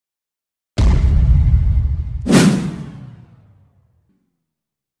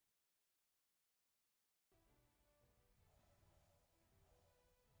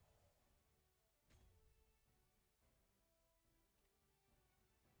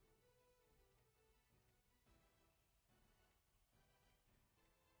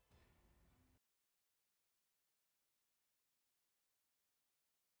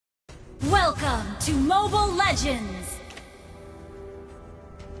Welcome to Mobile Legends!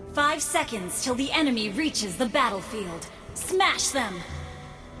 5 seconds till the enemy reaches the battlefield. Smash them!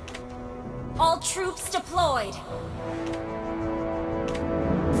 All troops deployed!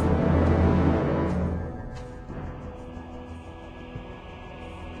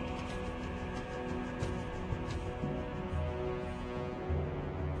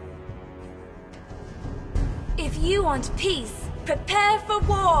 If you want peace, prepare for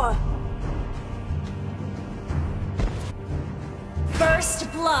war!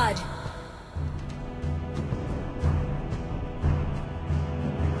 First blood!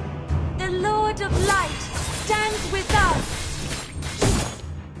 The Lord of Light stands with us!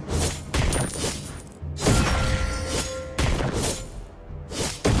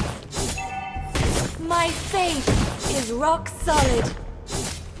 My faith is rock solid.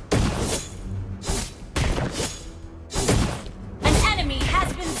 An enemy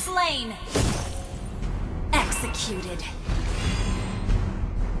has been slain! Executed.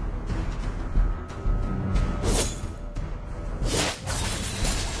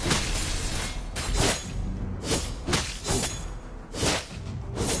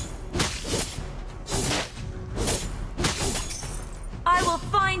 I will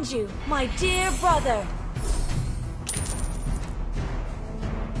find you, my dear brother.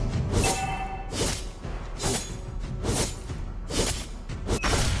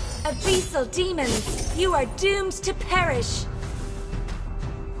 Abyssal demons, you are doomed to perish.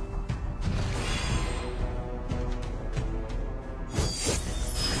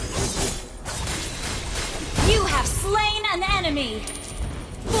 You have slain an enemy!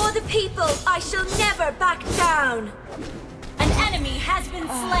 For the people, I shall never back down. An enemy has been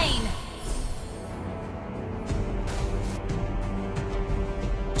slain!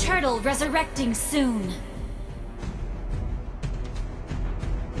 Turtle resurrecting soon.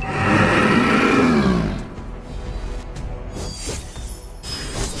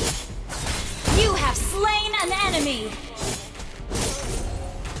 You have slain an enemy!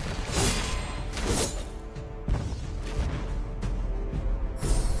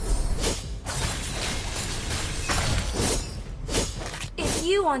 If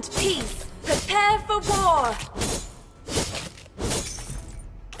you want peace, prepare for war!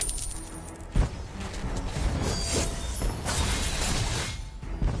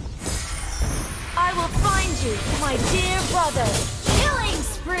 I will find you, my dear brother! Killing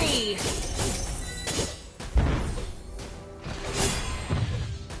spree!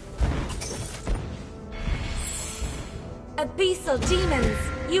 Abyssal demons,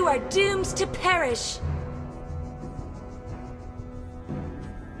 you are doomed to perish!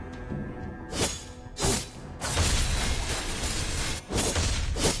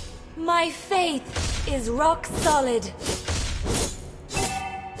 My faith is rock solid.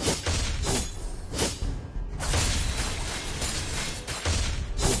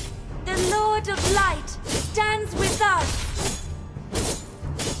 The Lord of Light stands with us.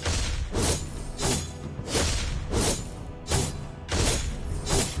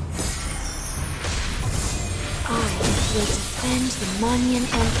 I will defend the Monyan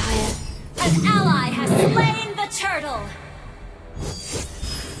Empire. An ally has slain the turtle!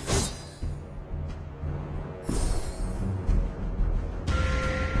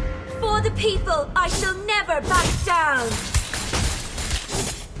 For the people, I shall never back down!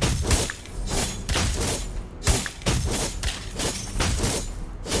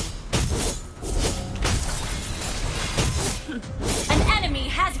 An enemy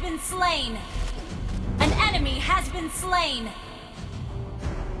has been slain! An enemy has been slain!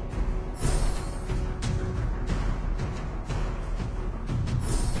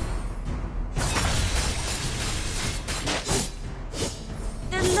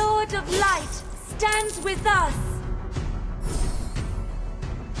 The Lord of Light stands with us!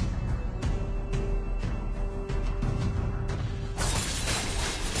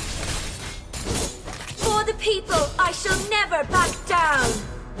 For the people, I shall never back down!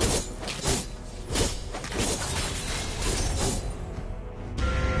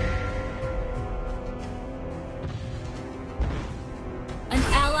 An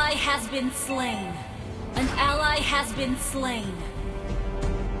ally has been slain. An ally has been slain.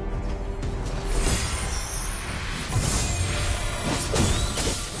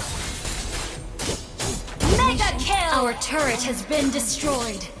 Mega kill! Our turret has been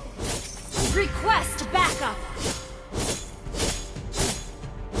destroyed. Request backup!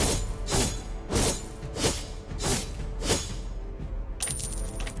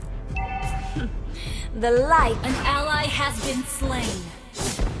 The light. An ally has been slain.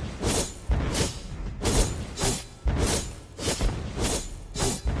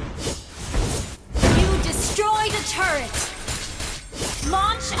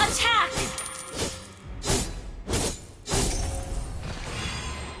 attack!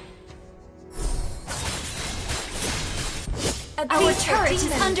 Our turret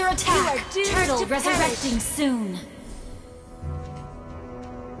is under attack! Turtle resurrecting soon!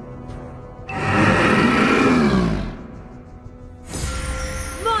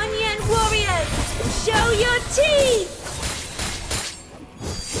 Monyan warriors, show your teeth!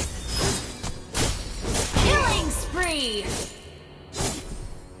 Killing spree!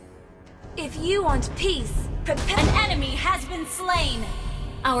 If you want peace, prepare— An enemy has been slain!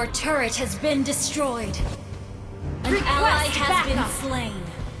 Our turret has been destroyed. An ally has been slain.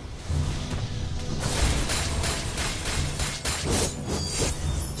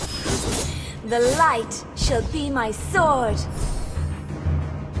 The light shall be my sword.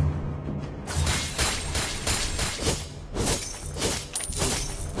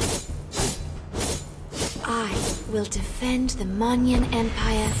 I will defend the Monyan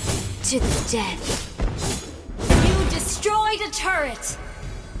Empire to the death. You destroyed a turret!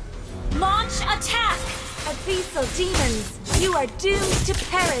 Launch attack! Abyssal demons, you are doomed to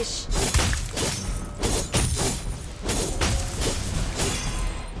perish.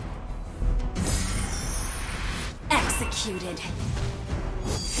 Executed.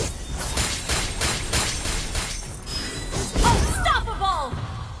 Unstoppable!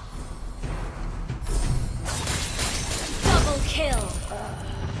 Double kill.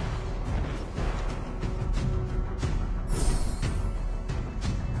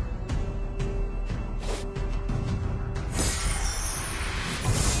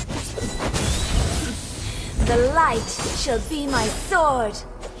 The light shall be my sword.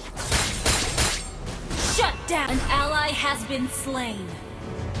 Shut down! An ally has been slain.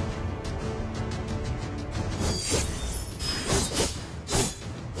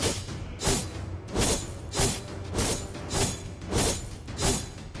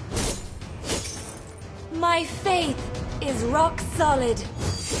 My faith is rock solid.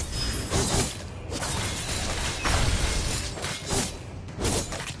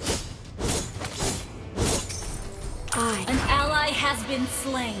 An ally has been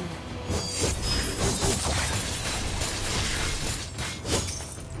slain.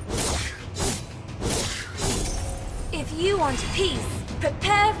 If you want peace,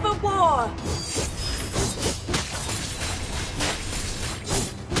 prepare for war.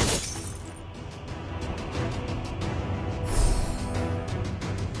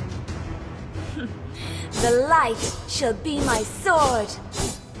 The light shall be my sword.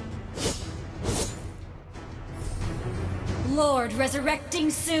 Lord resurrecting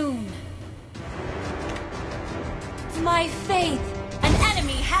soon. My faith. An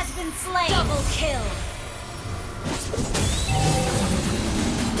enemy has been slain. Double kill.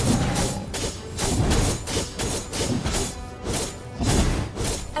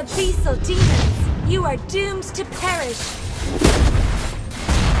 Abyssal demons, you are doomed to perish.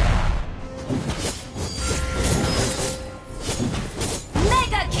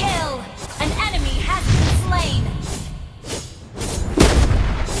 Mega kill! An enemy has been slain.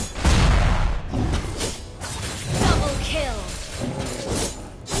 Double kill.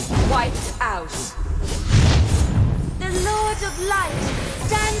 Wiped out. The Lord of Light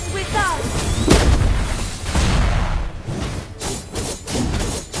stands with us.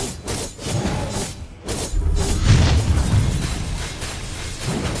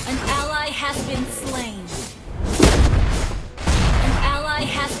 Has been slain. An ally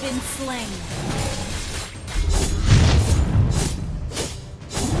has been slain.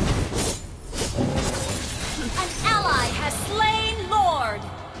 An ally has slain Lord.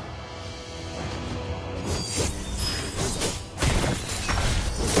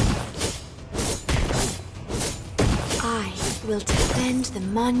 I will defend the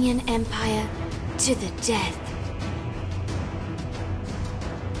Monyan Empire to the death.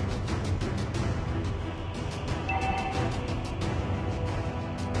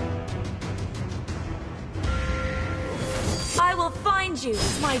 I will find you,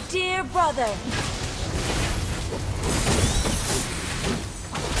 my dear brother.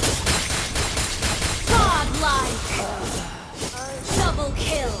 Godlike! Double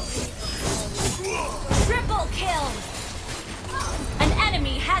kill! Triple kill! An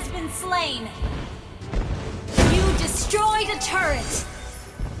enemy has been slain! You destroyed a turret!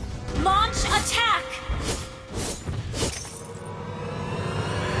 Launch attack!